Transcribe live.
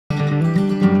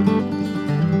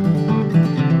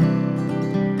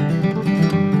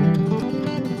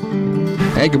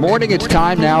Hey, good morning. It's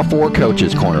time now for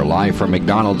Coach's Corner, live from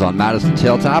McDonald's on Madison's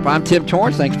Hilltop. I'm Tim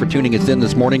Torrance. Thanks for tuning us in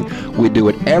this morning. We do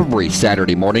it every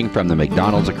Saturday morning from the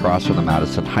McDonald's across from the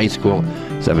Madison High School,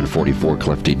 744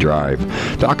 Clifty Drive.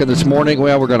 Talking this morning,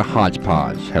 well, we're going to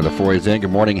hodgepodge. Heather Foy is in.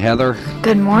 Good morning, Heather.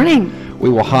 Good morning. We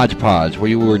will hodgepodge.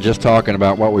 We were just talking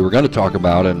about what we were going to talk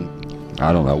about, and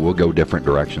I don't know, we'll go different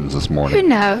directions this morning. Who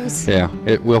knows? Yeah,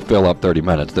 it will fill up 30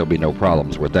 minutes. There'll be no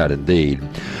problems with that, indeed.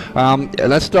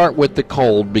 Let's start with the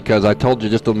cold, because I told you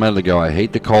just a minute ago, I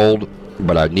hate the cold,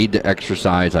 but I need to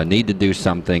exercise. I need to do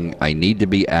something. I need to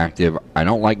be active. I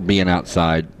don't like being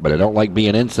outside, but I don't like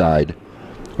being inside.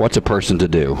 What's a person to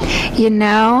do? You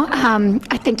know,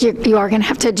 I think you are going to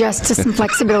have to adjust to some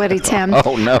flexibility, Tim.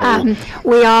 Oh, no.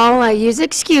 We all use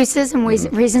excuses and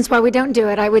reasons why we don't do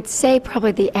it. I would say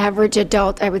probably the average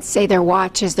adult, I would say their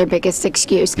watch is their biggest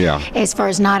excuse as far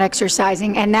as not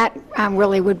exercising. And that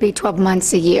really would be 12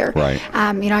 months a year. Right.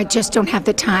 You know, I just don't have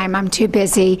the time. I'm too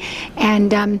busy.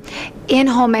 And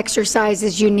in-home exercise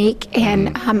is unique.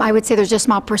 And I would say there's a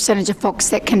small percentage of folks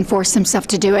that can force themselves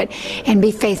to do it and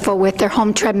be faithful with their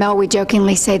home treadmill. We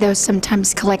jokingly say those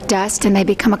sometimes collect dust and they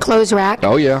become a clothes rack.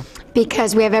 Oh, yeah.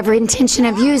 Because we have every intention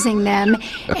of using them,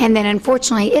 and then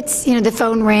unfortunately it's, you know, the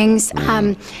phone rings,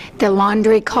 the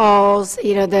laundry calls,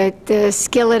 you know, the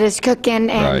skillet is cooking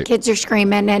and kids are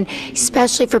screaming, and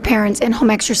especially for parents, in-home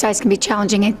exercise can be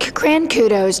challenging. And grand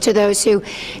kudos to those who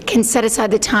can set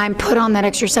aside the time, put on that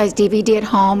exercise DVD at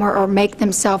home, or make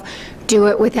themselves do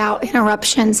it without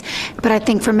interruptions. But I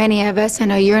think for many of us, I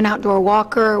know you're an outdoor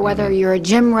walker, whether you're a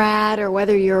gym rat or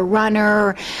whether you're a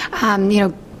runner, you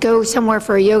know, go somewhere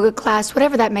for a yoga class,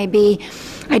 whatever that may be,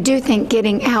 I do think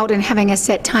getting out and having a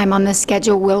set time on the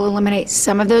schedule will eliminate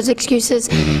some of those excuses.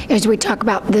 As we talk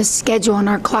about the schedule and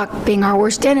our clock being our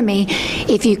worst enemy,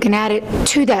 if you can add it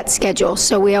to that schedule.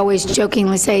 So we always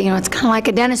jokingly say, you know, it's kind of like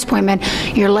a dentist appointment.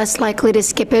 You're less likely to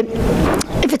skip it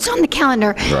if it's on the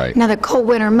calendar. Now the cold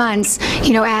winter months,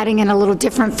 you know, adding in a little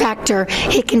different factor,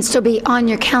 it can still be on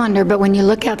your calendar, but when you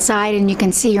look outside and you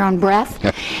can see your own breath,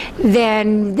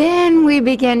 then we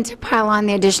begin to pile on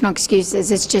the additional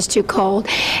excuses. It's just too cold.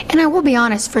 And I will be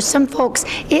honest, for some folks,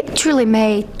 it truly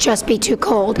may just be too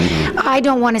cold. I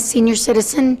don't want a senior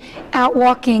citizen out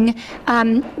walking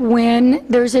when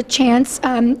there's a chance,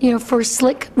 you know, for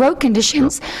slick road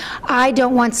conditions. I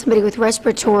don't want somebody with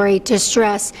respiratory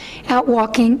distress out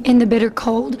walking in the bitter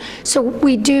cold. So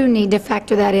we do need to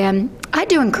factor that in. I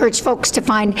do encourage folks to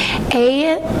find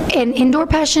an indoor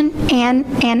passion and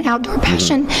an outdoor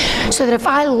passion, so that if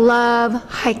I love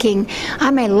hiking, I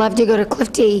may love to go to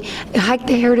Clifty, hike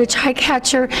the Heritage Hike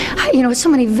Catcher, you know, so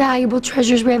many valuable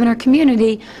treasures we have in our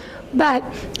community, but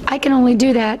I can only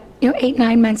do that, you know,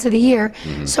 8-9 months of the year,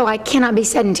 so I cannot be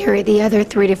sedentary the other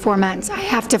 3 to 4 months. I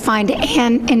have to find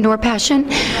an indoor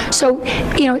passion. So,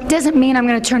 you know, it doesn't mean I'm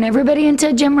going to turn everybody into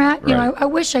a gym rat. You know, I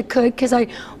wish I could, because I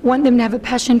want them to have a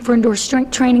passion for indoor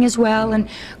strength training as well, and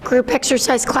group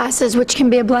exercise classes, which can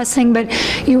be a blessing, but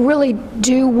you really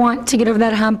do want to get over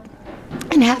that hump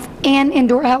and have an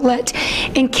indoor outlet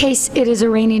in case it is a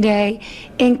rainy day,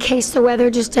 in case the weather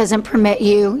just doesn't permit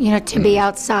you, you know, to be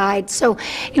outside. So,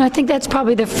 you know, I think that's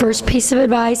probably the first piece of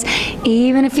advice.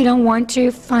 Even if you don't want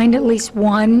to, find at least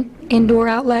one indoor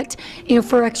outlet, you know,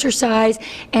 for exercise.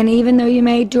 And even though you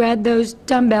may dread those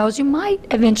dumbbells, you might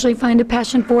eventually find a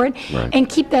passion for it, and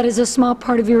keep that as a small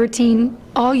part of your routine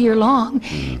all year long,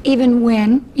 even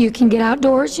when you can get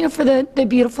outdoors, you know, for the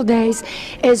beautiful days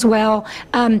as well.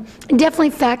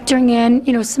 Definitely factoring in,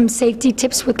 you know, some safety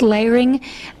tips with layering.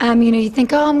 You know, you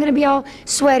think, oh, I'm going to be all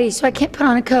sweaty, so I can't put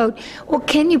on a coat. Well,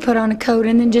 can you put on a coat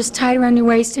and then just tie it around your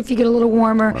waist if you get a little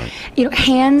warmer? You know,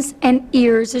 hands and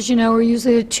ears, as you know, are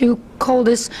usually the two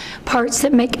coldest parts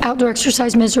that make outdoor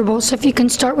exercise miserable. So if you can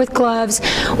start with gloves,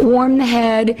 warm the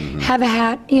head, have a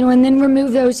hat, you know, and then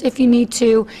remove those if you need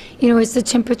to, you know, as the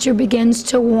temperature begins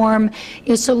to warm. You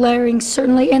know, so layering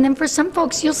certainly. And then for some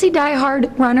folks, you'll see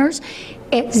die-hard runners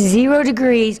at 0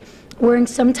 degrees wearing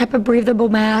some type of breathable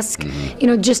mask, you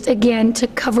know, just again to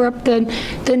cover up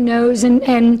the nose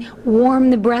and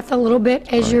warm the breath a little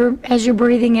bit as you're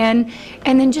breathing in,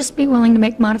 and then just be willing to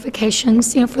make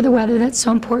modifications, you know, for the weather. That's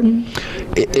so important.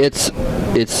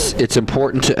 It's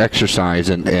important to exercise,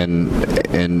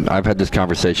 and I've had this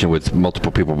conversation with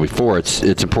multiple people before. It's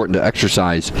important to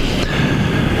exercise,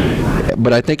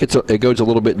 But I think it goes a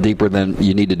little bit deeper than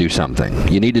you need to do something.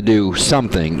 You need to do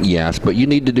something, yes, but you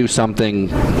need to do something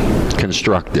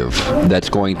constructive that's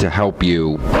going to help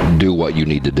you do what you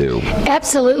need to do.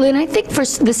 Absolutely, and I think for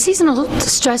the seasonal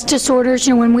stress disorders,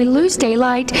 when we lose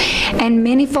daylight and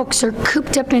many folks are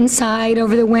cooped up inside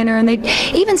over the winter, and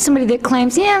even somebody that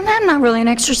claims, yeah, I'm not really an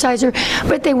exerciser,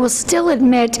 but they will still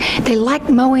admit they like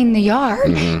mowing the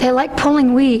yard, they like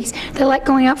pulling weeds, they like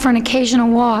going out for an occasional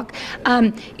walk.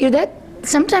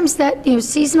 Sometimes that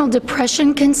seasonal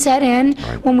depression can set in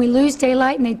when we lose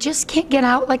daylight and they just can't get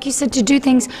out, like you said, to do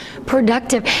things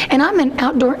productive. And I'm an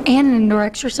outdoor and an indoor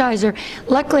exerciser.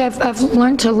 Luckily, I've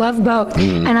learned to love both.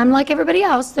 And I'm like everybody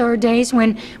else. There are days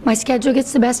when my schedule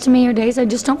gets the best of me, or days I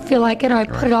just don't feel like it, or I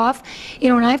put it off.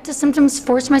 And I have to sometimes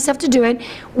force myself to do it.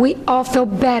 We all feel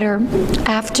better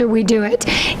after we do it,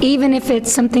 even if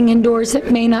it's something indoors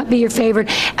that may not be your favorite.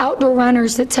 Outdoor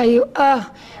runners that tell you,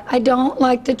 I don't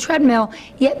like the treadmill,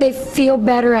 yet they feel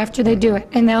better after they do it.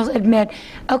 And they'll admit,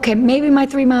 okay, maybe my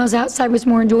 3 miles outside was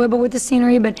more enjoyable with the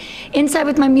scenery, but inside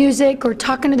with my music or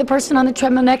talking to the person on the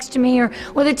treadmill next to me or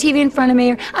with a TV in front of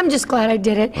me, or I'm just glad I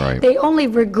did it. They only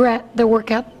regret the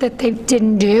workout that they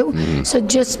didn't do. So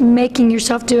just making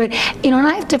yourself do it. And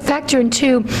I have to factor in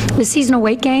too the seasonal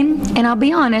weight gain. And I'll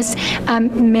be honest,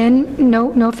 men,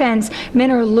 no offense,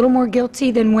 men are a little more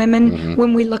guilty than women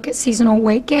when we look at seasonal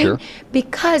weight gain,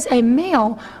 because a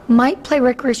male might play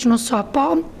recreational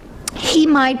softball, he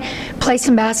might play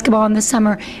some basketball in the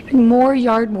summer, more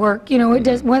yard work, it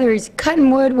does, whether he's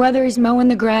cutting wood, whether he's mowing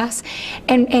the grass,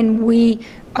 and we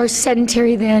are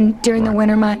sedentary then during the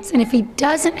winter months. And if he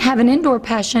doesn't have an indoor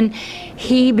passion,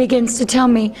 he begins to tell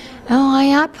me, oh,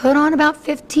 I put on about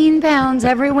 15 pounds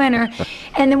every winter.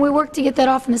 And then we work to get that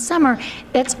off in the summer.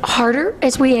 That's harder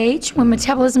as we age. When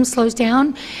metabolism slows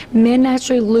down, men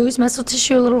naturally lose muscle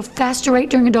tissue a little faster rate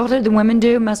during adulthood than women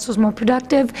do. Muscle's more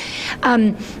productive.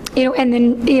 And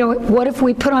then, what if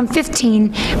we put on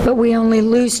 15, but we only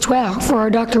lose 12, or our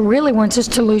doctor really wants us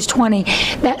to lose 20?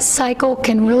 That cycle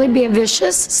can really be a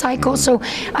vicious cycle. So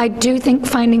I do think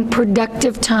finding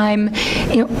productive time,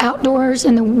 outdoors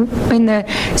in the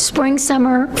spring,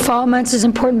 summer, fall months is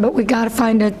important, but we got to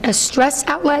find a stress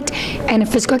outlet and a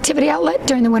physical activity outlet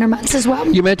during the winter months as well.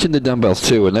 You mentioned the dumbbells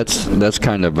too, and that's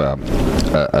kind of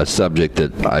a subject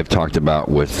that I've talked about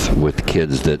with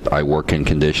kids that I work in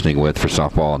conditioning with for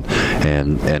softball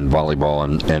and volleyball,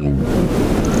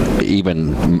 and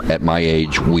even at my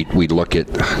age, we look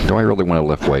at, do I really want to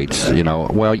lift weights?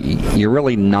 Well, you're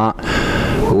really not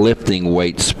lifting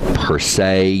weights per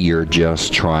se, you're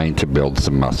just trying to build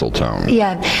some muscle tone.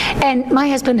 Yeah, and my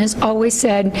husband has always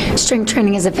said strength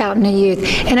training is a fountain of youth,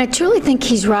 and I truly think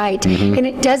he's right. And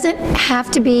it doesn't have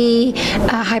to be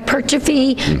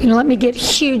hypertrophy, let me get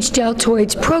huge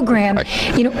deltoids program.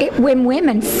 When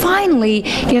women finally,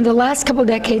 the last couple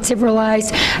decades have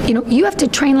realized, you have to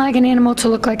train like an animal to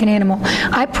look like an animal.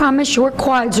 I promise your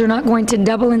quads are not going to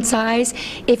double in size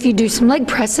if you do some leg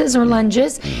presses or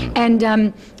lunges,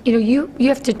 and you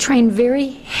have to train very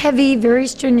heavy, very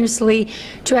strenuously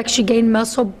to actually gain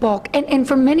muscle bulk. And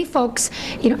for many folks,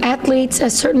 athletes,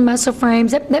 certain muscle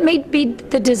frames, that may be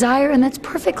the desire, and that's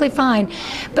perfectly fine.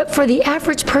 But for the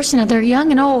average person out there,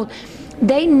 young and old,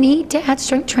 they need to add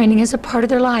strength training as a part of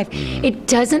their life. It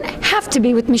doesn't have to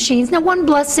be with machines. Now, one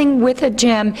blessing with a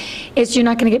gym is you're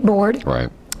not going to get bored.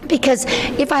 Because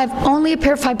if I have only a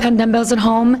pair of 5-pound dumbbells at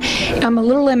home, I'm a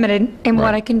little limited in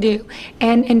what I can do.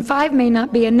 And 5 may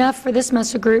not be enough for this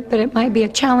muscle group, but it might be a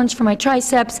challenge for my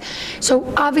triceps.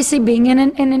 So obviously, being in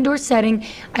an indoor setting,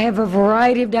 I have a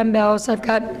variety of dumbbells. I've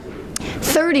got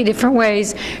 30 different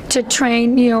ways to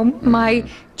train, my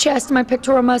chest, my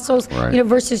pectoral muscles,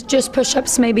 versus just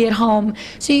push-ups maybe at home.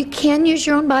 So you can use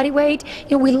your own body weight.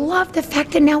 We love the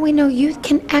fact that now we know youth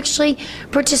can actually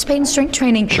participate in strength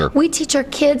training. We teach our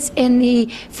kids in the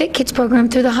Fit Kids program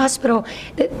through the hospital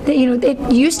that,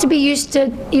 it used to be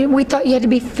we thought you had to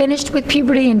be finished with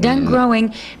puberty and done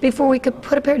growing before we could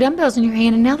put a pair of dumbbells in your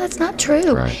hand, and now that's not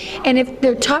true. And if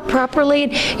they're taught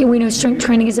properly, we know strength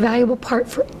training is a valuable part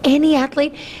for any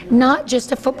athlete, not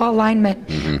just a football lineman.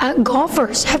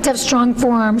 Golfers have to have strong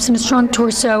forearms and a strong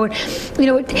torso.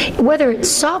 Whether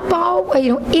it's softball,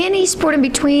 any sport in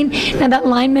between. Now that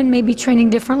lineman may be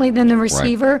training differently than the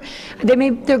receiver.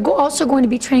 They're also going to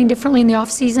be training differently in the off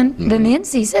season than the in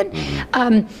season.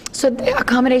 So the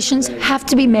accommodations have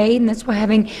to be made, and that's why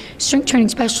having strength training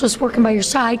specialists working by your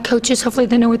side, coaches, hopefully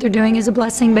they know what they're doing, is a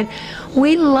blessing. But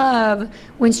we love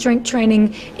when strength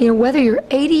training, whether you're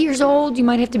 80 years old, you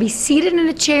might have to be seated in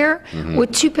a chair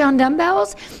with 2-pound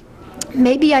dumbbells.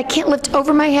 maybe I can't lift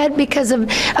over my head because of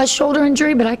a shoulder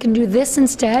injury, but I can do this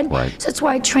instead. Right. So that's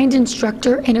why a trained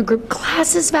instructor in a group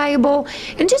class is valuable.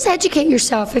 And just educate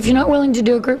yourself. If you're not willing to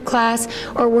do a group class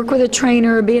or work with a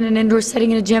trainer or be in an indoor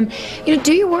setting in a gym,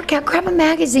 do your workout, grab a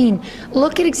magazine,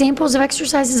 look at examples of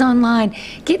exercises online,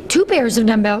 get 2 pairs of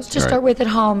dumbbells to start with at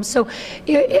home. So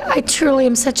I truly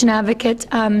am such an advocate.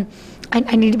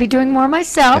 I need to be doing more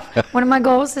myself. One of my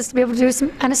goals is to be able to do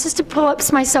some unassisted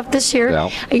pull-ups myself this year. Yeah.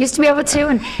 I used to be able to,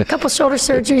 and a couple shoulder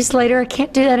surgeries later, I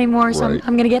can't do that anymore, so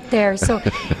I'm going to get there. So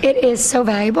it is so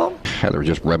valuable. Heather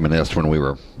just reminisced when we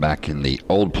were back in the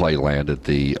old playland at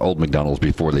the old McDonald's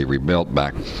before they rebuilt,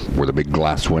 back where the big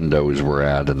glass windows were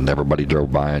at, and everybody drove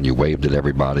by and you waved at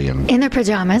everybody. And in their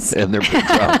pajamas. In their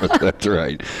pajamas, that's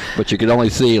right. But you could only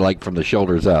see like from the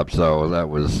shoulders up, so that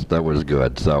was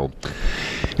good. So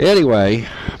anyway,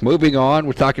 moving on,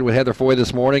 we're talking with Heather Foy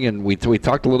this morning, and we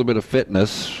talked a little bit of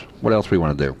fitness. What else we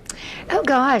want to do? Oh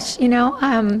gosh,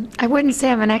 I wouldn't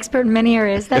say I'm an expert in many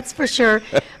areas, that's for sure.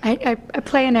 I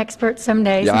play an expert some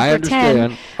days. Yeah, I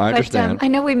understand. But I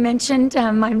know we mentioned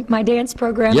my dance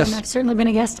program, yes. And I've certainly been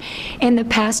a guest in the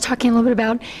past talking a little bit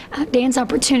about dance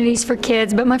opportunities for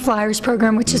kids, but my Flyers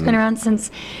program, which has been around since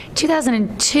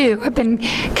 2002. I've been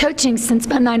coaching since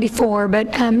about 94,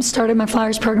 but started my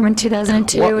Flyers program in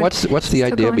 2002. What's the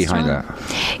idea behind that?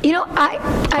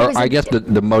 I guess the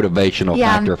motivational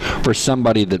factor for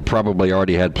somebody that probably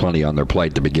already had plenty on their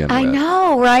plate to begin with. I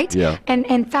know, right? Yeah. And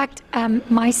in fact,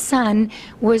 my son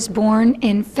was born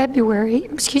in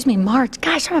March.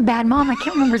 Gosh, I'm a bad mom. I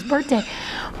can't remember his birthday.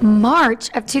 March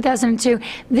of 2002.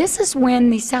 This is when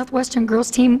the Southwestern girls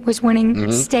team was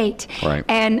winning state. Right.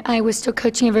 And I was still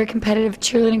coaching a very competitive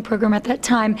cheerleading program at that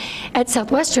time at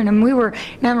Southwestern. And we were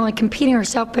not only competing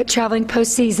ourselves, but traveling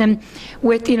postseason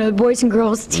with, the boys and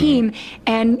girls team.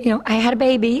 And, I had a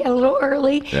baby a little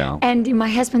early. Yeah. And my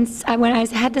husband, when I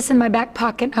had this in my back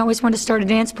pocket, I always wanted to start a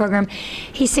dance program.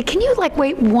 He said, can you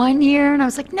wait 1 year? And I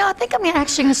was like, no, I think I'm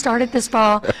actually going to start it this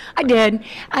fall. I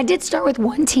did start with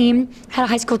one team, had a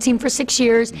high school team for 6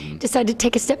 years, decided to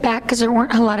take a step back because there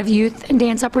weren't a lot of youth and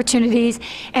dance opportunities.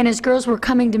 And as girls were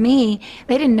coming to me,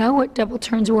 they didn't know what double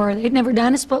turns were. They'd never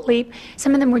done a split leap.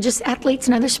 Some of them were just athletes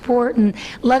in other sport and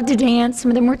loved to dance.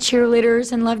 Some of them were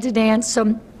cheerleaders and loved to dance.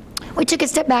 So we took a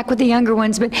step back with the younger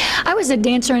ones, but I was a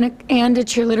dancer and a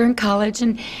cheerleader in college,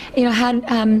 and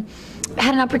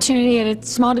had an opportunity at a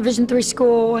small Division III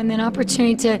school, and then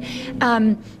opportunity to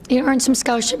earn some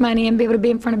scholarship money and be able to be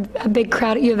in front of a big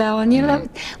crowd at U of L, and a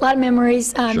lot of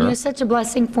memories. Such a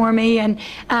blessing for me, and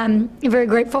very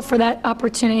grateful for that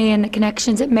opportunity and the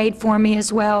connections it made for me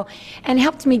as well, and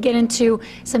helped me get into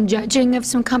some judging of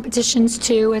some competitions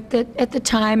too at the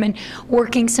time, and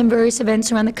working some various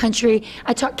events around the country.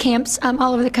 I taught camps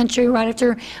all over the country right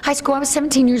after high school. I was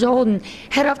 17 years old and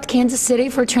headed off to Kansas City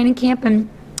for a training camp and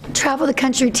traveled the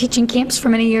country teaching camps for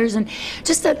many years, and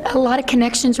just a lot of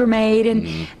connections were made,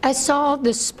 and I saw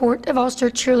the sport of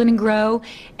all-star cheerleading grow,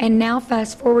 and now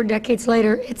fast forward decades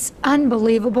later, it's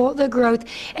unbelievable, the growth,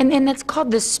 and that's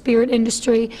called the spirit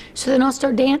industry. So then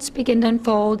all-star dance began to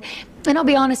unfold. And I'll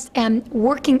be honest,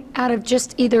 working out of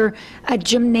just either a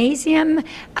gymnasium,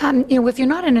 if you're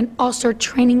not in an all-star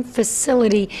training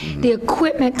facility, the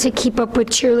equipment to keep up with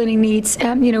cheerleading needs,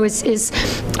 is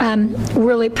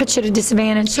really puts you at a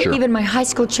disadvantage. So even my high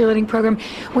school cheerleading program,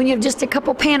 when you have just a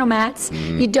couple panel mats,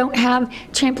 you don't have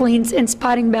trampolines and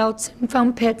spotting belts and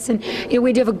foam pits, and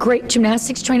we do have a great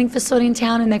gymnastics training facility in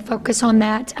town, and they focus on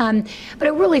that. But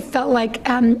it really felt like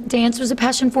dance was a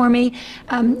passion for me.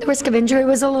 The risk of injury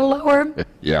was a little lower.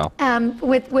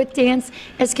 With dance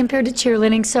as compared to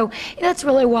cheerleading. So that's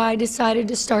really why I decided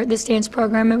to start this dance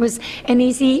program. It was an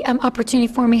easy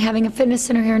opportunity for me, having a fitness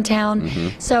center here in town.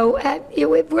 So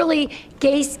it really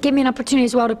gave me an opportunity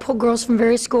as well to pull girls from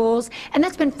various schools, and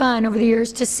that's been fun over the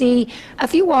years to see a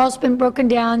few walls been broken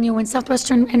down, when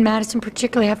Southwestern and Madison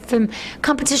particularly have some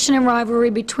competition and rivalry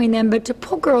between them, but to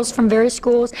pull girls from various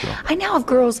schools. I now have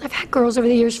I've had girls over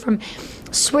the years from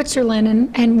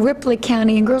Switzerland and Ripley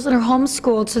County, and girls that are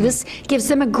homeschooled, so this gives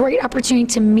them a great opportunity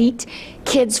to meet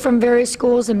kids from various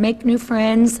schools and make new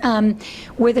friends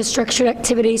with a structured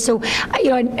activity. So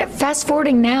fast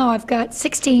forwarding now, I've got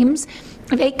 6 teams.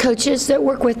 I have 8 coaches that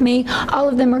work with me. All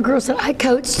of them are girls that I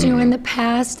coached in the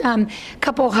past. A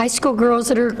couple of high school girls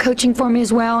that are coaching for me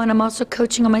as well, and I'm also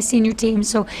coaching on my senior team.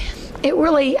 So it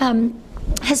really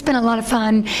has been a lot of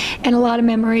fun and a lot of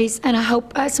memories, and I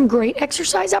hope some great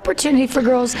exercise opportunity for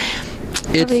girls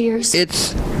over the years.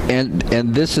 And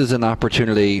this is an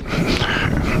opportunity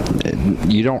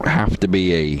you don't have to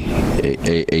be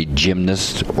a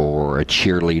gymnast or a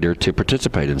cheerleader to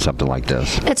participate in something like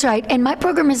this. That's right. And my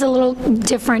program is a little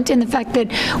different in the fact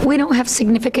that we don't have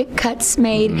significant cuts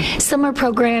made. Similar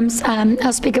programs,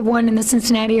 I'll speak of one in the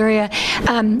Cincinnati area,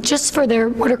 just for their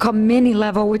what are called mini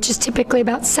level, which is typically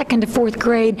about 2nd to 4th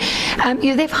grade.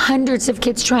 They have hundreds of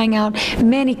kids trying out.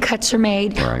 Many cuts are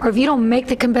made. Right. Or if you don't make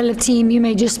the competitive team, you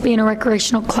may just be in a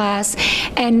recreational class.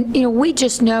 And we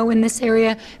just know in this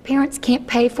area, parents can't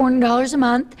pay $400 a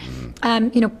month.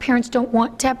 Parents don't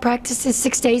want to have practices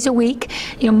 6 days a week.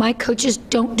 My coaches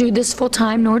don't do this full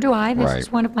time, nor do I. This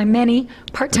is one of my many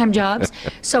part-time jobs.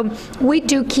 So we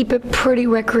do keep it pretty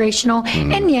recreational.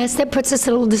 And yes, that puts us at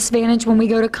a little disadvantage when we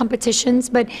go to competitions,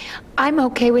 but I'm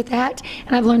okay with that.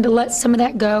 And I've learned to let some of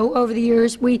that go over the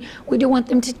years. We do want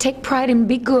them to take pride and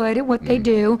be good at what they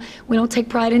do. We don't take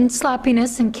pride in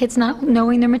sloppiness and kids not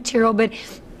knowing their material, but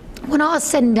when all is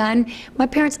said and done, my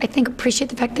parents, I think, appreciate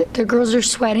the fact that their girls are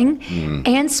sweating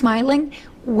and smiling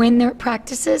when they're at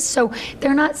practices, so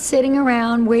they're not sitting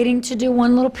around waiting to do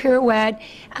one little pirouette.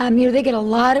 They get a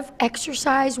lot of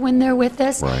exercise when they're with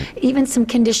us, even some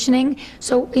conditioning.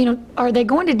 So, are they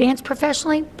going to dance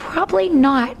professionally? Probably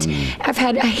not. I've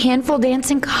had a handful dance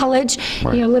in college.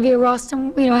 Olivia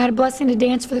Ralston, I had a blessing to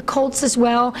dance for the Colts as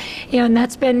well. And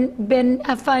that's been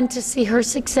fun to see her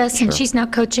success, and she's now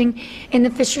coaching in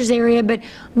the Fishers area. But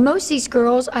most of these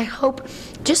girls, I hope,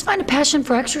 just find a passion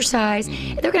for exercise.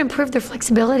 They're going to improve their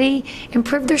flexibility,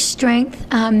 improve their strength,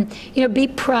 be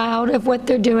proud of what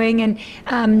they're doing, and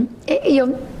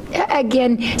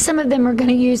again, some of them are going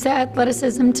to use that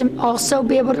athleticism to also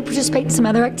be able to participate in some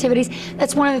other activities.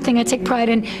 That's one other thing I take pride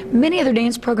in. Many other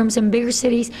dance programs in bigger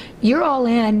cities, you're all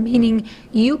in, meaning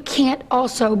you can't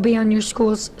also be on your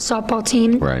school's softball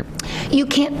team. Right. You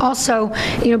can't also,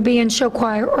 be in show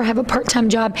choir or have a part-time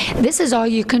job. This is all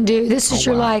you can do. This is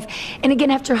your life. And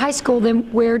again, after high school,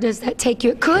 then where does that take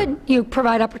you? It could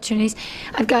provide opportunities.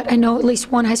 I know at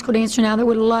least one high school dancer now that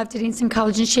would love to dance in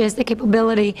college, and she has the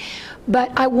capability.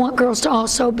 But I want girls to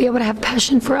also be able to have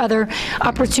passion for other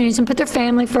opportunities and put their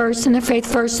family first and their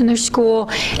faith first and their school,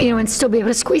 and still be able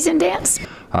to squeeze in dance.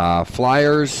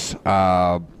 Flyers,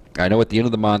 I know at the end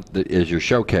of the month is your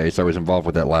showcase. I was involved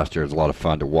with that last year. It was a lot of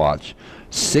fun to watch.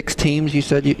 6 teams, you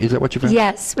said? Is that what you found?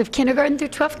 Yes, we have kindergarten through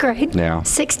 12th grade. Yeah.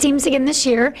 6 teams again this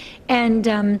year. And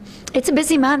it's a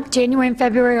busy month. January and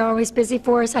February are always busy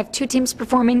for us. I have 2 teams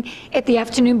performing at the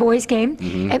afternoon boys game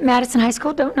at Madison High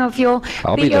School. Don't know if you'll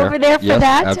be over there for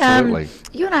that. Absolutely.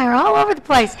 You and I are all over the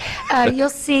place. You'll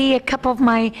see a couple of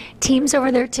my teams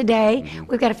over there today.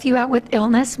 We've got a few out with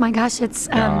illness. My gosh, it's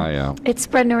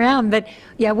spreading around. But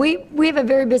yeah, we have a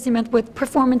very busy month with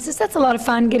performances. That's a lot of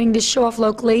fun, getting to show off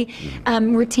locally.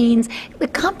 Routines. The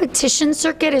competition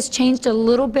circuit has changed a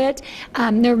little bit.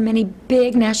 There are many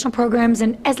big national programs,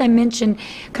 and as I mentioned,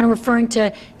 kind of referring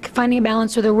to finding a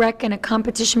balance with a rec and a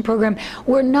competition program.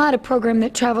 We're not a program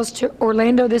that travels to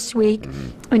Orlando this week,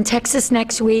 in Texas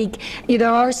next week. There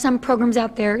are some programs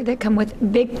out there that come with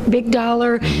big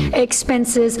dollar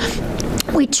expenses.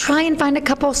 We try and find a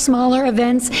couple smaller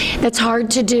events that's hard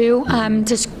to do,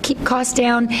 to keep costs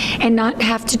down and not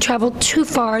have to travel too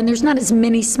far, and there's not as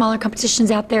many smaller competitions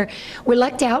out there. We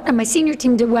lucked out, and my senior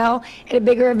team did well at a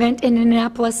bigger event in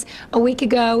Indianapolis a week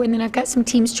ago, and then I've got some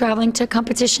teams traveling to a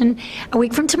competition a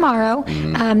week from tomorrow.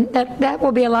 That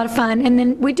will be a lot of fun, and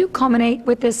then we do culminate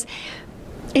with this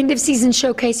end of season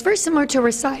showcase, very similar to a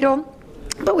recital,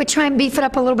 but we try and beef it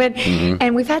up a little bit,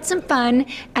 and we've had some fun,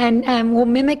 and we'll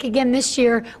mimic again this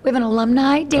year. We have an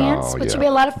alumni dance, which will be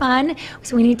a lot of fun,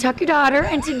 so we need to talk your daughter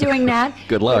into doing that.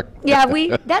 Good luck. Yeah,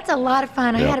 that's a lot of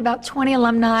fun. I had about 20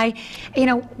 alumni,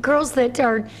 girls that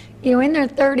are in their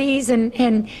 30s,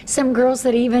 and some girls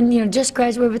that even just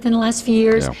graduated within the last few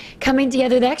years, coming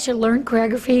together. They actually learned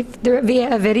choreography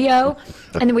via a video,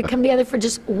 and then we come together for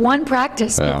just one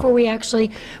practice before we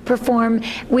actually perform.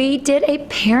 We did a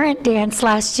parent dance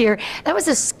last year. That was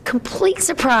a complete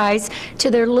surprise to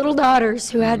their little daughters,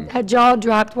 who had a jaw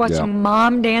dropped watching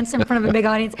mom dance in front of a big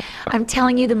audience. I'm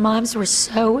telling you, the moms were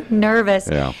so nervous.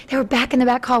 They were back in the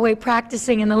back hallway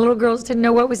practicing, and the little girls didn't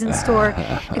know what was in store.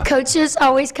 The coaches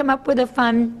always come up with a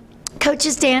fun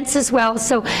coaches dance as well.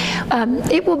 So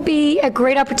it will be a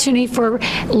great opportunity for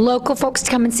local folks to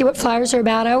come and see what Flyers are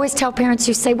about. I always tell parents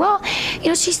who say, well,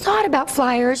 she's thought about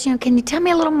Flyers, can you tell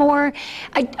me a little more?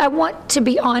 I want to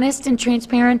be honest and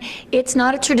transparent. It's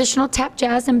not a traditional tap,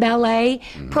 jazz, and ballet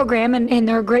program, and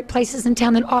there are great places in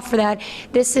town that offer that.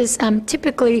 This is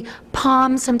typically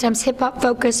POM, sometimes hip-hop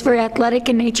focused, very athletic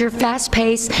in nature,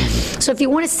 fast-paced. So if you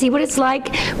want to see what it's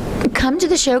like, come to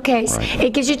the showcase. Right.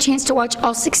 It gives you a chance to watch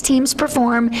all 6 teams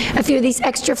perform, a few of these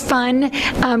extra fun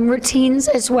routines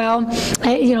as well.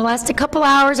 Last a couple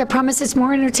hours. I promise it's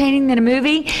more entertaining than a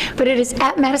movie, but it is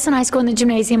at Madison High School in the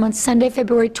gymnasium on Sunday,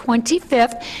 February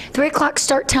 25th, 3 o'clock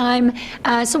start time.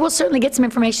 So we'll certainly get some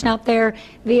information out there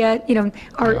via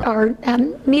our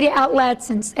media outlets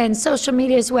and social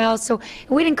media as well. So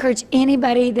we'd encourage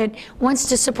anybody that wants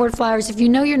to support Flyers. If you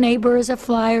know your neighbor is a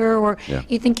Flyer, or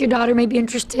you think your daughter may be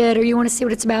interested, or you want to see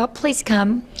what it's about, please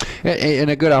come. And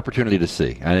a good opportunity to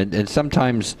see. And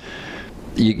sometimes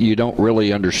you don't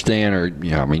really understand, or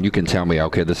you can tell me,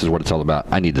 okay, this is what it's all about.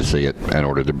 I need to see it in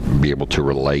order to be able to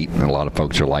relate, and a lot of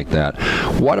folks are like that.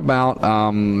 What about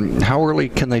how early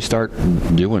can they start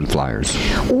doing Flyers?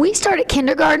 We start at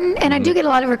kindergarten, and I do get a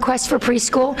lot of requests for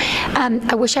preschool.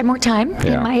 I wish I had more time.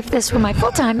 If this were my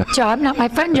full-time job, not my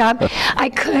fun job, I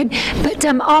could. But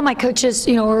all my coaches,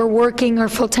 are working, or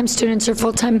full-time students, or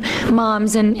full-time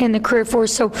moms in the career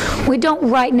force. So we don't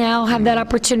right now have that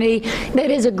opportunity. That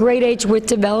is a great age with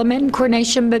development and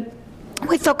coordination, but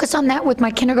we focus on that with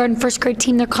my kindergarten, first grade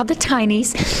team. They're called the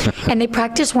Tinies, and they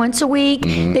practice once a week.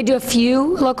 They do a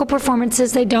few local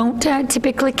performances. They don't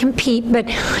typically compete, but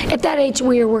at that age,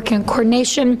 we are working on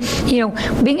coordination,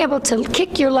 being able to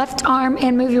kick your left arm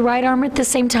and move your right arm at the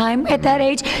same time at that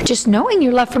age, just knowing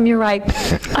your left from your right,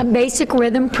 basic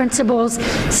rhythm principles.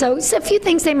 So it's a few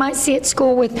things they might see at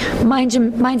school with minds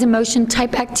and motion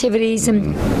type activities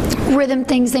and rhythm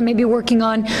things they may be working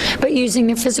on, but using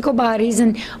their physical bodies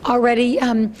and already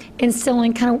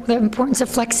instilling kind of the importance of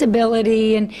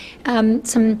flexibility and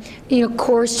some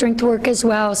core strength work as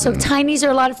well. So Tinies are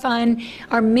a lot of fun.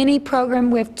 Our mini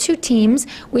program, we have 2 teams.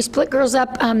 We split girls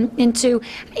up into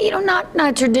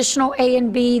not traditional A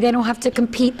and B. They don't have to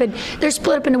compete, but they're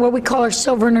split up into what we call our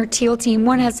silver and our teal team.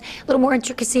 One has a little more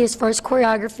intricacy as far as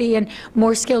choreography and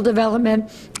more skill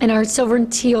development, and our silver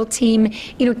and teal team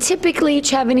typically each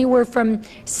have anywhere from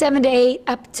 7 to 8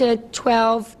 up to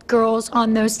 12 girls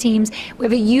on those teams. We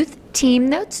have a youth team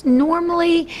that's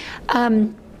normally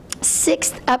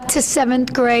 6th up to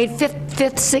 7th grade,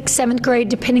 5th, 6th, 7th grade,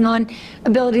 depending on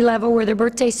ability level, where their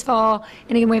birthdays fall.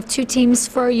 And again, we have 2 teams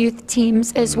for our youth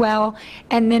teams as well,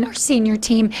 and then our senior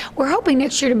team. We're hoping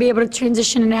next year to be able to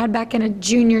transition and add back in a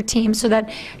junior team, so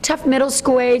that tough middle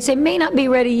school age, they may not be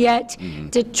ready yet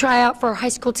to try out for our high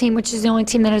school team, which is the only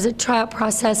team that has a tryout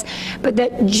process, but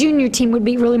that junior team would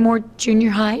be really more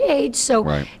junior high age. So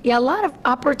a lot of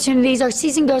opportunities. Our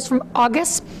season goes from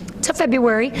August to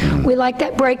February. We like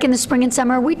that break in the spring and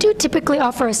summer. We do typically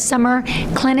offer a summer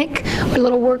clinic, a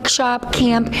little workshop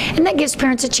camp, and that gives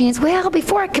parents a chance, well,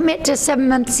 before I commit to a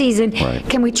 7-month season,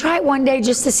 can we try it one day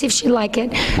just to see if she like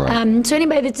it? So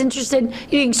anybody that's interested,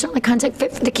 you can certainly contact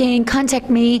Fit for the King, contact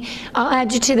me. I'll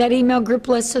add you to that email group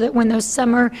list so that when those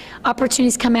summer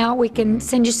opportunities come out, we can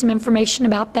send you some information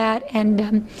about that,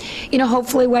 and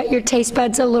hopefully whet your taste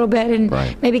buds a little bit and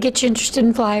maybe get you interested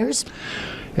in Flyers.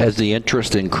 Has the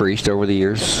interest increased over the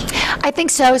years? I think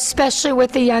so, especially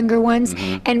with the younger ones.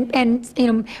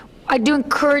 And I do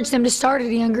encourage them to start at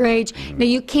a younger age. Now,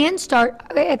 you can start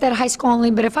at that high school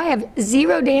only, but if I have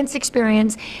 0 dance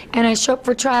experience and I show up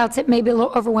for tryouts, it may be a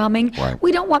little overwhelming.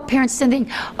 We don't want parents to think,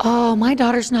 oh, my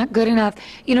daughter's not good enough.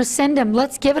 Send them.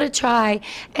 Let's give it a try.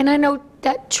 And I know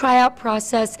that tryout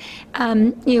process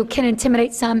can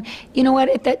intimidate some. You know what,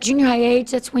 at that junior high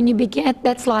age, that's when you begin,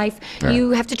 that's life.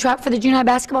 You have to try out for the junior high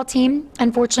basketball team.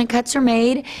 Unfortunately, cuts are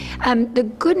made. The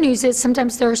good news is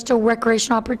sometimes there are still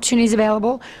recreational opportunities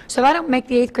available. So if I don't make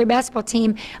the 8th grade basketball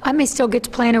team, I may still get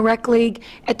to play in a rec league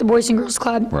at the Boys and Girls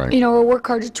Club, or work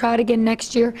hard to try it again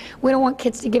next year. We don't want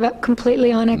kids to give up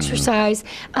completely on exercise.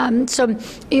 So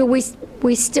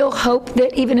we still hope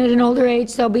that even at an older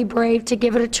age, they'll be brave to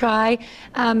give it a try.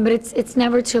 But it's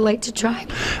never too late to try.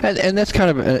 And that's kind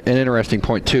of an interesting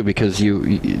point too, because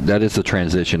that is the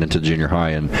transition into junior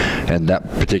high and that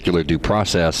particular due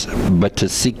process. But to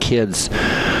see kids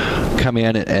come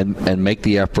in and make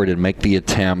the effort and make the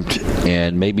attempt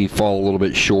and maybe fall a little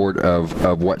bit short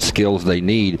of what skills they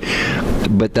need,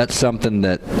 but that's something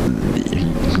that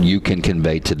you can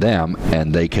convey to them,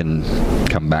 and they can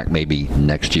come back maybe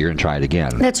next year and try it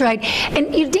again. That's right.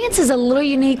 And dance is a little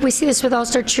unique. We see this with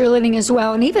all-star cheerleading as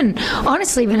well, and even,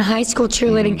 honestly, even high school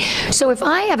cheerleading. So if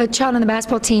I have a child on the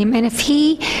basketball team, and if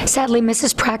he sadly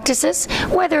misses practices,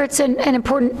 whether it's an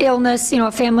important illness,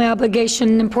 a family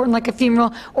obligation, important like a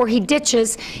funeral, or he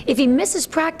ditches, if he misses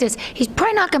practice, he's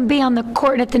probably not going to be on the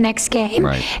court at the next game.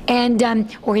 And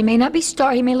or he may not be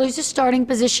he may lose his starting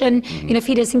position, if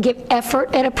he doesn't give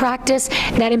effort at at practice,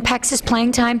 that impacts his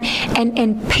playing time.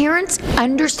 And parents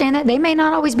understand that. They may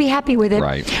not always be happy with it,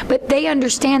 but they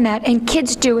understand that, and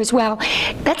kids do as well.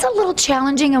 That's a little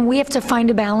challenging, and we have to find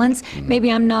a balance.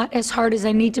 Maybe I'm not as hard as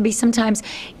I need to be sometimes.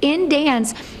 In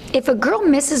dance, if a girl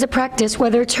misses a practice,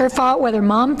 whether it's her fault, whether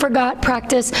mom forgot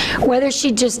practice, whether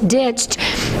she just ditched,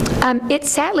 it's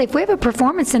sadly, if we have a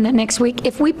performance in that next week,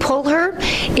 if we pull her,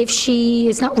 if she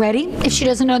is not ready, if she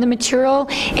doesn't know the material,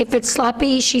 if it's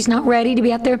sloppy, she's not ready to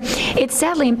be out there, it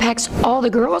sadly impacts all the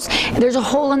girls. There's a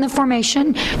hole in the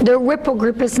formation. The ripple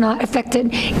group is not affected.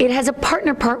 It has a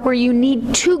partner part where you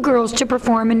need 2 girls to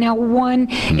perform, and now 1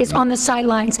 is on the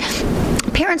sidelines.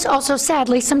 Parents also,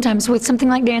 sadly, sometimes with something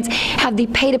like dance, have the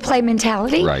pay-to-play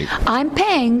mentality. I'm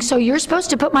paying, so you're supposed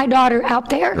to put my daughter out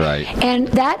there. And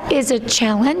that is a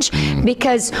challenge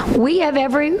because we have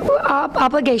every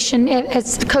obligation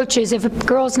as coaches. If a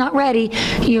girl's not ready,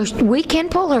 we can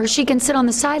pull her. She can sit on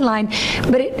the sideline.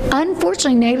 But it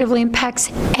unfortunately negatively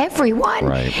impacts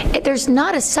everyone. There's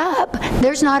not a sub.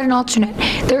 There's not an alternate.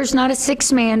 There's not a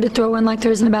 6th man to throw in like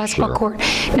there is in the basketball court.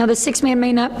 Now, the 6th man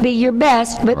may not be your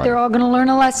best, but they're all going to learn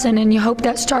a lesson, and you hope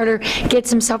that starter gets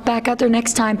himself back out there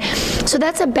next time. So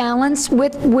that's a balance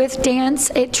with dance.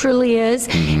 It truly is.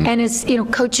 And as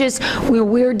coaches,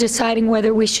 we're deciding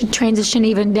whether we should transition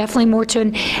even definitely more to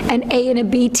an A and a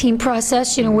B team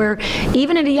process. Where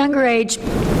even at a younger age,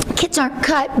 kids aren't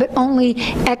cut, but only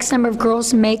X number of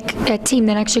girls make a team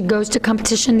that actually goes to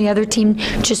competition. The other team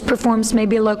just performs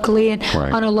maybe locally and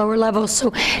on a lower level.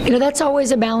 So that's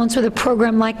always a balance with a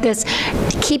program like this,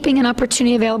 keeping an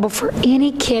opportunity available for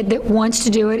any kid that wants to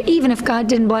do it, even if God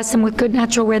didn't bless them with good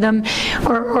natural rhythm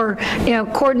or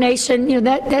coordination.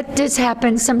 That does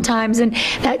happen sometimes, and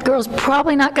that girl's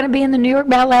probably not going to be in the New York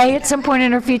Ballet at some point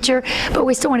in her future, but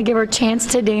we still want to give her a chance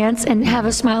to dance and have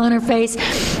a smile on her face,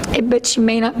 but she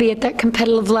may not be at that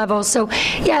competitive level. So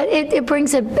yeah, it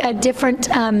brings a different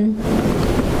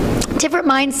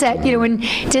mindset,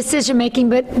 in decision making,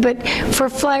 but for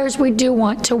Flyers, we do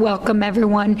want to welcome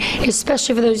everyone,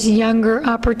 especially for those younger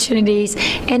opportunities.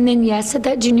 And then yes, at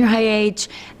that junior high age,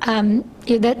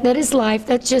 that is life.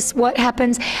 That's just what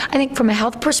happens. I think from a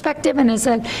health perspective, and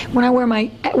when I wear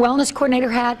my wellness coordinator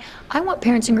hat, I want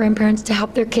parents and grandparents to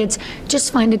help their kids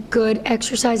just find a good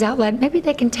exercise outlet. Maybe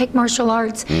they can take martial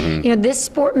arts. This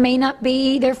sport may not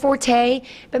be their forte,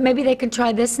 but maybe they could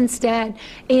try this instead.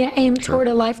 Aim toward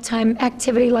a lifetime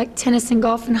activity like tennis and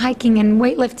golf and hiking and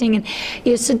weightlifting.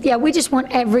 And so yeah, we just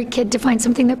want every kid to find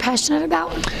something they're passionate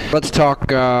about. Let's talk.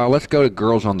 Let's go to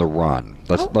Girls on the Run.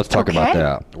 Let's talk about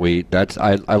that.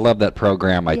 I love that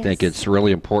program. I think it's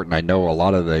really important. I know a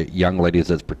lot of the young ladies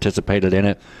that's participated in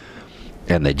it,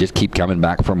 and they just keep coming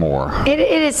back for more. It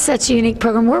is such a unique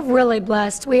program. We're really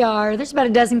blessed. We are. There's about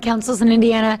a dozen councils in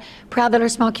Indiana. Proud that our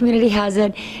small community has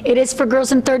it. It is for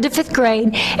girls in 3rd to 5th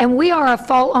grade, and we are a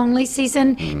fall-only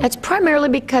season. That's primarily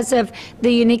because of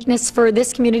the uniqueness for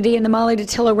this community and the Molly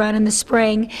Dattilo Run in the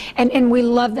spring, and we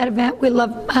love that event. We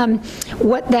love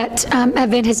what that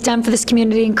event has done for this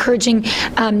community, encouraging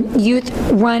youth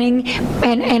running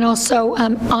and also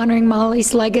honoring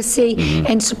Molly's legacy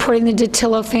and supporting the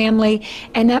Dattilo family.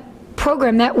 And that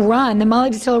program, that run, the Molly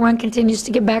Dattilo Run, continues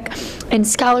to give back in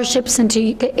scholarships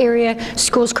into the area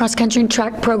schools, cross-country and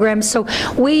track programs. So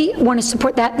we want to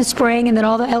support that in the spring, and then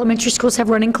all the elementary schools have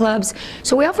running clubs.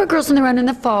 So we offer Girls on the Run in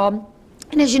the fall.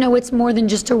 And as you know, it's more than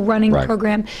just a running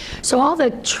program. So all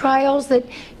the trials that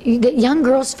young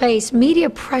girls face, media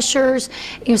pressures,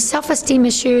 self-esteem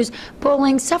issues,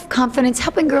 bullying, self-confidence,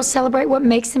 helping girls celebrate what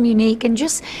makes them unique, and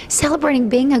just celebrating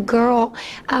being a girl.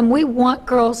 We want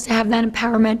girls to have that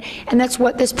empowerment, and that's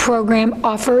what this program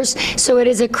offers. So it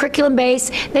is a curriculum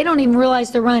base. They don't even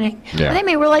realize they're running. They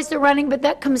may realize they're running, but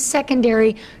that comes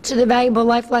secondary to the valuable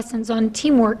life lessons on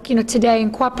teamwork, today,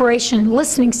 and cooperation,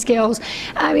 listening skills.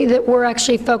 That we're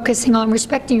actually focusing on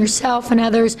respecting yourself and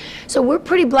others. So we're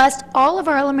pretty blessed. All of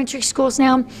our elementary schools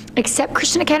now, except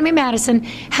Christian Academy Madison,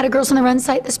 had a Girls on the Run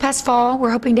site this past fall.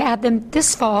 We're hoping to add them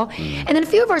this fall. And then a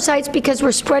few of our sites, because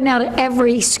we're spreading out at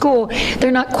every school, they're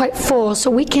not quite full,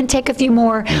 so we can take a few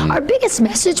more. Our biggest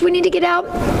message we need to get out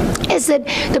is that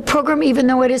the program, even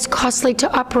though it is costly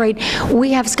to operate,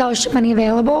 we have scholarship money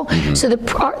available. So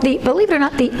believe it or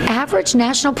not, the average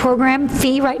national program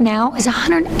fee right now is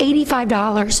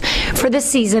 $185 for this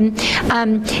season.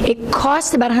 It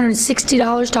costs about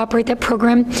 $160 to operate that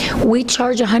program. We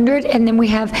charge $100, and then we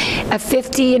have a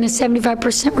 50 and a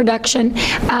 75% reduction.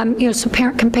 So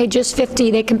parent can pay just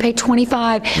 $50, they can pay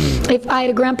 $25. If I had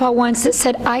a grandpa once that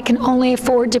said, I can only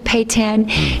afford to pay $10,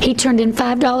 he turned in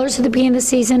 $5 at the beginning of the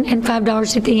season and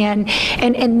 $5 at the end.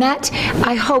 And that,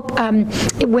 I hope,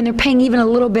 when they're paying even a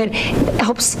little bit,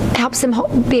 helps them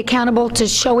be accountable to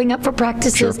showing up for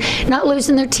practices, not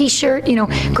losing their t-shirt.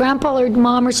 Grandpa or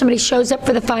mom or somebody shows up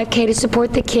for the 5K to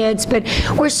support the kids, but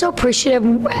we're so appreciative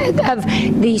of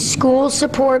the school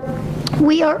support.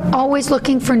 We are always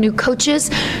looking for new coaches,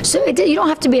 so you don't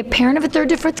have to be a parent of a 3rd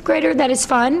to 5th grader. That is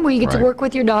fun, where you get to work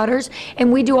with your daughters,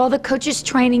 and we do all the coaches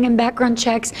training and background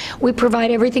checks. We provide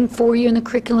everything for you in the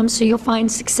curriculum, so you'll find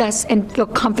success and feel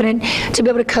confident to be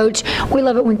able to coach. We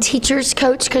love it when teachers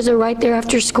coach, because they're right there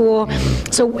after school.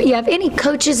 So you have any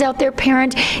coaches out there,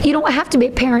 parent, you don't have to be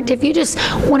a parent. If you just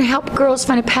want to help girls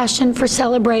find a passion for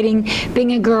celebrating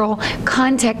being a girl,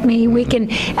 contact me. We can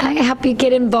help you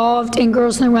get involved in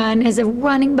Girls on the Run as a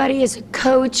running buddy, as a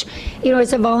coach,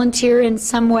 as a volunteer in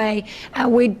some way.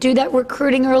 We do that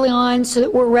recruiting early on so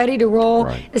that we're ready to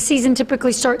roll. The season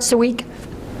typically starts the week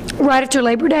right after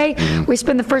Labor Day. We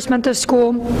spend the first month of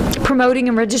school promoting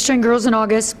and registering girls in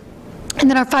August. And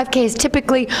then our 5K is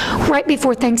typically right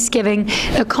before Thanksgiving,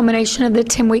 a culmination of the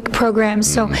 10-week program.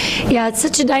 So, yeah, it's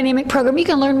such a dynamic program. You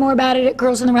can learn more about it at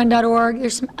girlsontherun.org.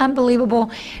 There's some unbelievable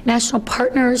national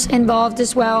partners involved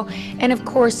as well. And, of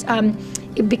course,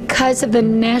 because of the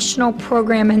national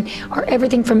program and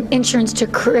everything from insurance to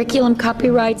curriculum,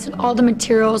 copyrights, and all the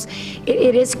materials,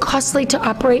 it is costly to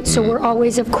operate, so we're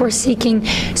always, of course, seeking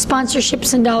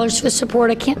sponsorships and dollars for the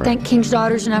support. I can't thank King's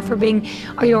Daughters enough for being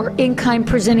our in-kind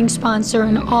presenting sponsor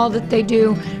and all that they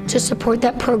do to support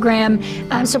that program.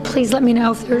 So please let me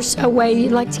know if there's a way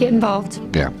you'd like to get involved.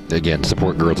 Yeah, again,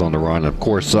 support Girls on the Run. Of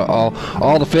course,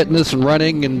 all the fitness and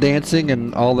running and dancing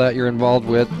and all that you're involved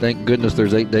with. Thank goodness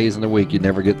there's 8 days in the week. You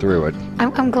never get through it.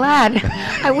 I'm glad.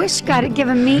 I wish God had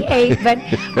given me 8, but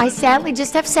I sadly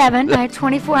just have 7. I have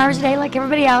 24 hours a day like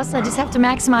everybody else. I just have to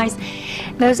maximize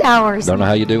those hours. Don't know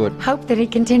how you do it. Hope that He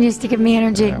continues to give me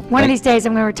energy. Yeah. One of these days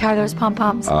I'm going to retire those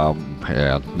pom-poms.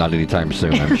 Yeah, not anytime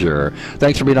soon, I'm sure.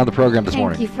 Thanks for being on the program this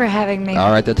morning. Thank you for having me.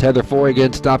 All right, that's Heather Foy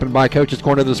again stopping by Coach's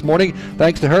Corner this morning.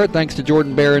 Thanks to her. Thanks to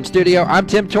Jordan Bear in studio. I'm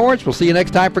Tim Torrance. We'll see you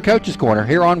next time for Coach's Corner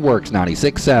here on WORX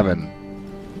 96.7.